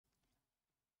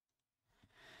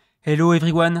Hello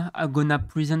everyone, I'm gonna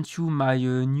present you my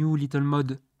new little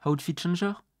mod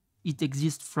OutfitChanger. It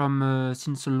exists from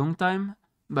since a long time,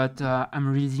 but I'm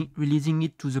releasing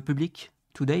it to the public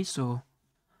today, so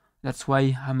that's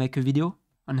why I make a video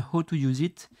on how to use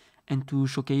it and to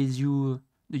showcase you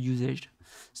the usage.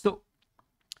 So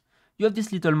you have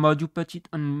this little mod, you put it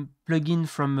on plugin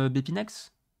from Bepinex,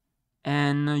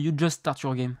 and you just start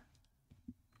your game.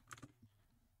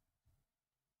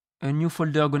 A new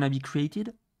folder gonna be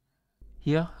created.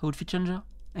 Here, OutfitChanger,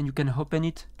 and you can open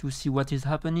it to see what is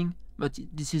happening, but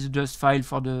this is just file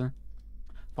for the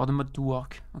mod to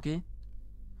work, okay?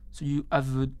 So you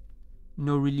have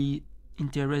no really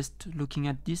interest looking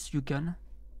at this, you can.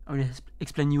 I will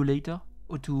explain you later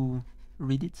how to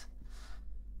read it.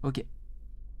 Okay.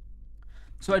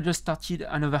 So I just started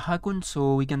another account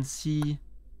so we can see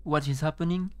what is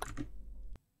happening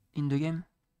in the game.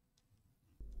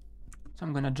 So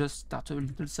I'm gonna just start a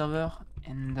little server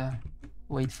and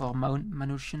wait for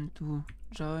Manosian to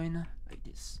join, like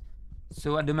this.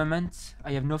 So at the moment,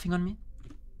 I have nothing on me.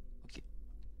 Okay,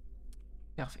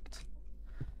 perfect.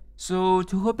 So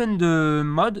to open the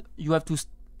mod, you have to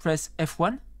press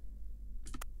F1,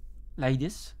 like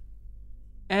this.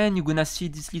 And you're gonna see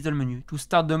this little menu. To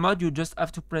start the mod, you just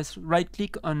have to press right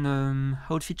click on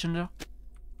OutfitChanger.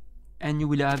 And you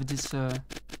will have this,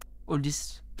 all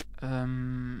this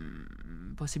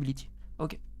possibility.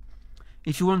 Okay.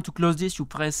 If you want to close this, you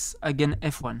press again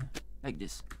F1, like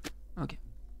this. Okay.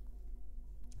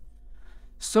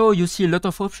 So you see a lot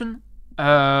of options.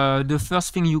 The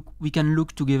first thing we can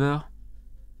look together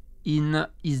in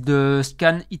is the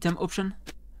scan item option.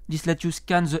 This lets you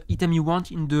scan the item you want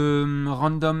in the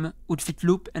random outfit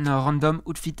loop and a random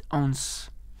outfit ounce.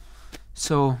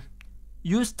 So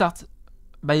you start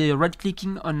by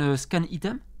right-clicking on a scan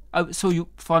item. So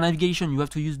for navigation, you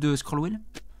have to use the scroll wheel.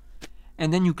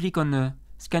 And then you click on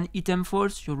scan item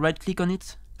false, you right click on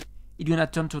it, it's gonna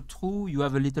turn to true, you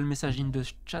have a little message in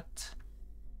the chat.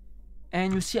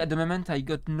 And you see at the moment I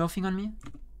got nothing on me.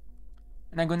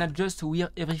 And I'm gonna just wear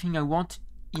everything I want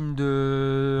in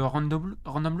the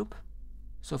random loop.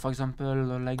 So for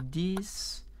example, like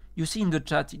this. You see in the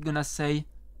chat, it's gonna say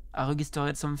I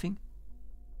registered something.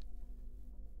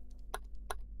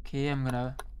 Okay, I'm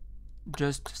gonna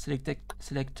just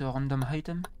select a random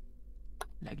item.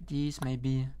 Like this,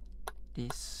 maybe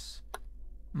this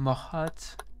more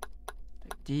hot,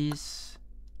 like this,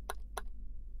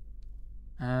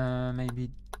 maybe,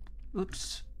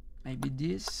 oops, maybe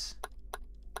this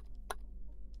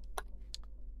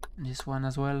one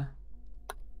as well.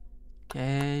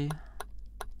 Okay,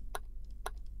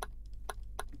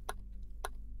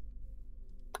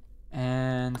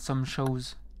 and some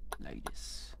shows like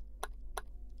this.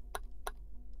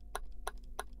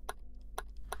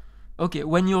 Okay,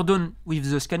 when you're done with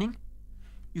the scanning,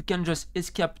 you can just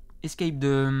escape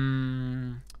the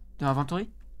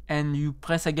inventory, and you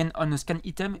press again on a scan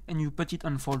item and you put it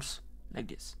on false, like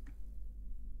this.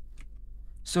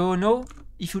 So now,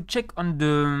 if you check on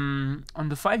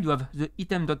the file, you have the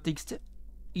item.txt.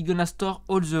 It's gonna store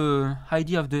all the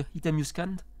ID of the item you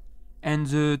scanned and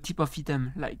the type of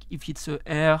item, like if it's a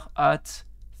hair, hat,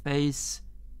 face,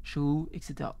 shoe,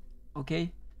 etc.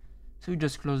 Okay, so you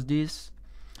just close this.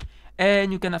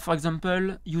 And you can, for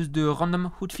example, use the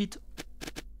random outfit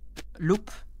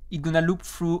loop. It's gonna loop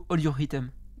through all your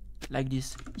items, like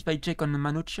this. If I check on the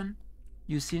Manosian,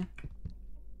 you see.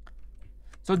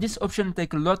 So this option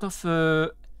takes a lot of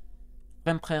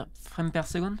frame per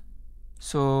second.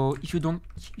 So if you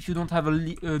don't have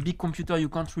a big computer, you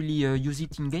can't really use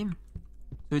it in game.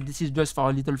 So this is just for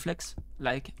a little flex,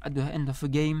 like at the end of a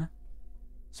game,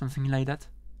 something like that.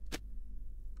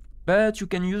 But you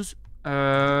can use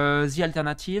the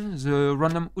alternative, the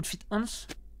random outfit ounce.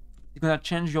 It's gonna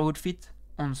change your outfit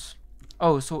ounce.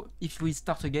 Oh, so if we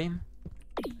start a game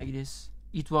like this,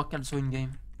 it works also in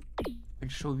game. I'll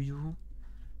show you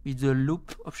with the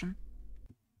loop option.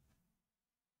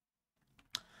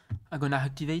 I'm gonna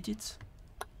activate it,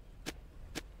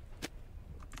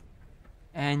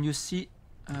 and you see,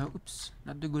 oops,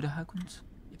 not the good account.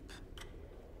 Yep.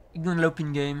 It's gonna loop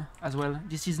in game as well.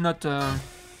 This is not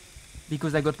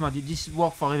because I got modded. This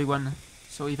works for everyone,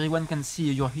 so everyone can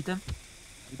see your item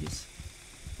like this.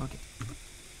 Okay.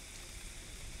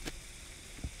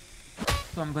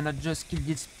 So I'm gonna just kill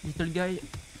this little guy.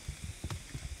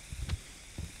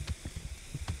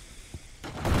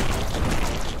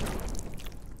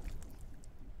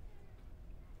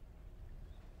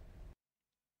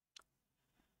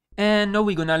 And now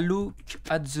we're gonna look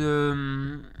at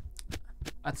the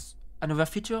at another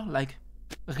feature like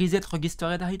reset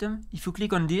registered item. If you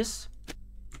click on this,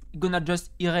 it's gonna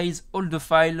just erase all the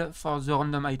file for the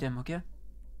random item, okay?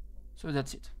 So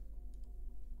that's it.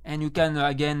 And you can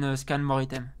again scan more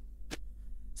item.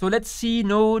 So let's see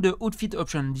now the outfit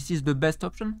option. This is the best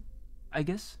option, I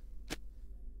guess.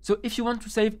 So if you want to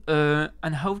save an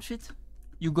outfit,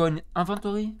 you go in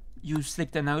inventory, you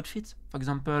select an outfit, for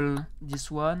example this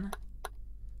one.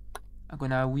 I'm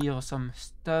gonna wear some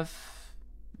stuff,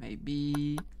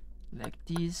 maybe like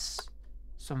this,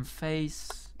 some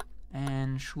face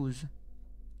and shoes.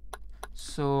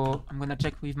 So I'm gonna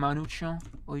check with Manuccio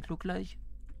how it look like.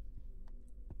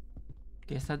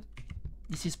 Okay, so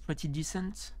this is pretty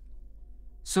decent.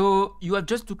 So you have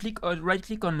just to click or right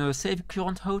click on save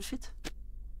current outfit,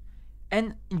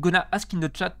 and it's gonna ask in the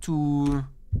chat to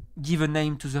give a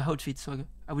name to the outfit. So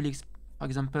I will for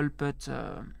example put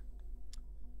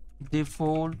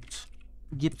default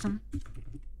Gibson,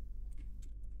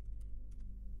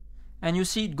 and you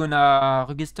see it's gonna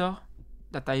register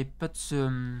that I put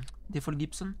default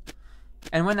Gibson.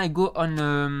 And when I go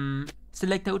on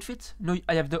select outfit, now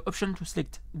I have the option to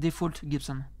select default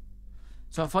Gibson.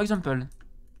 So for example,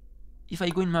 if I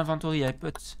go in my inventory, I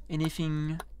put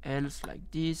anything else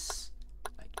like this,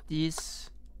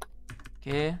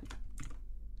 okay.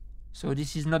 So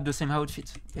this is not the same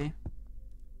outfit, okay.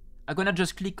 I'm gonna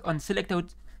just click on select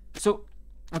out. So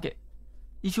okay,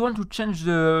 if you want to change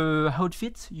the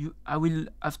outfit, I will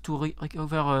have to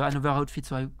recover another outfit.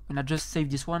 So I'm gonna just save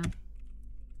this one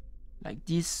like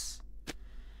this,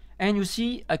 and you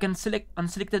see I can select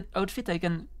unselected outfit. I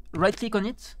can right click on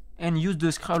it and use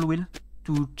the scroll wheel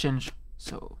to change.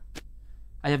 So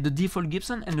I have the default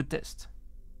Gibson and the test.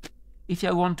 If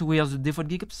I want to wear the default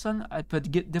Gibson, I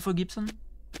put default Gibson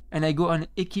and I go on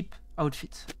equip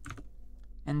outfit,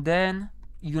 and then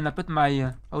you're gonna put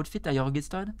my outfit I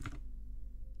registered.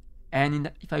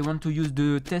 And if I want to use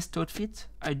the test outfit,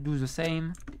 I do the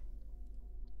same,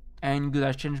 and I'm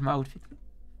gonna change my outfit.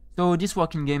 So this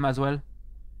works in game as well.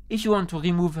 If you want to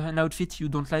remove an outfit you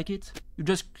don't like it, you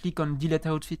just click on delete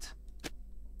outfit,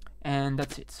 and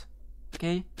that's it.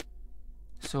 Okay,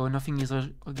 so nothing is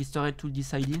registered to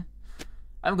this ID.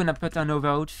 I'm gonna put another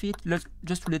outfit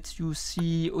just to let you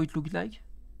see how it looks like.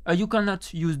 You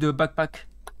cannot use the backpack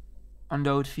on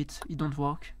the outfit, it don't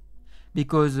work,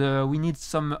 because we need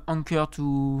some anchor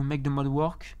to make the mod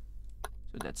work.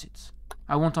 So that's it.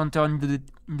 I won't enter in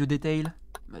the detail,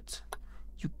 but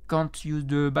you can't use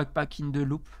the backpack in the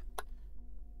loop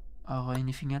or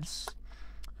anything else.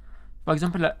 For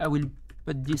example, I will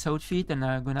put this outfit and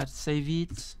I'm gonna save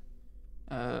it.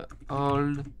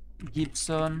 All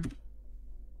Gibson.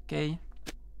 Okay.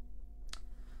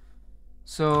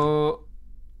 So,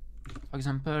 for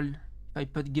example, if I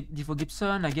put default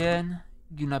Gibson again,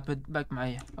 I'm gonna put back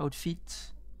my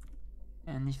outfit.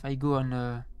 And if I go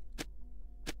on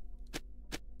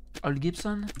all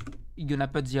Gibson, you're gonna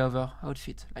put the other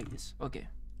outfit like this. Okay.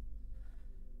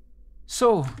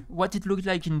 So what it looks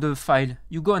like in the file,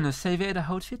 you go on a saved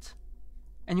outfit,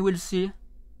 and you will see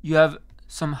you have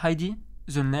some ID,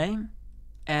 the name,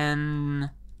 and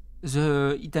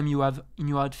the item you have in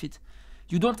your outfit.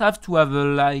 You don't have to have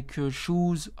like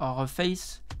shoes or a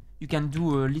face. You can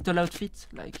do a little outfit,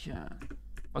 like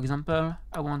for example,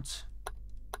 I want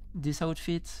this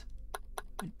outfit.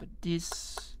 We'll put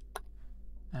this,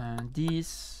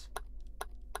 this,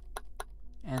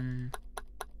 and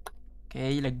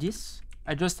okay, like this.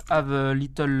 I just have a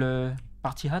little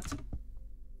party hat.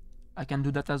 I can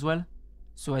do that as well.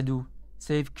 So I do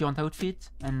save current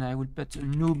outfit, and I will put a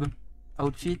noob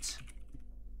outfit,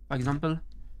 for example.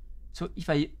 So if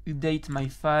I update my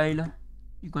file,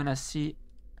 you're gonna see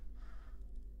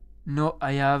now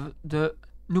I have the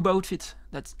noob outfit.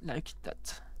 That's like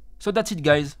that. So that's it,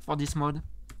 guys, for this mod.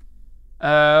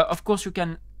 Of course, you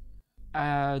can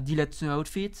delete the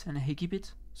outfit and keep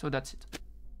it. So that's it.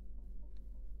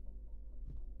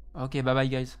 Okay, bye bye,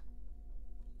 guys.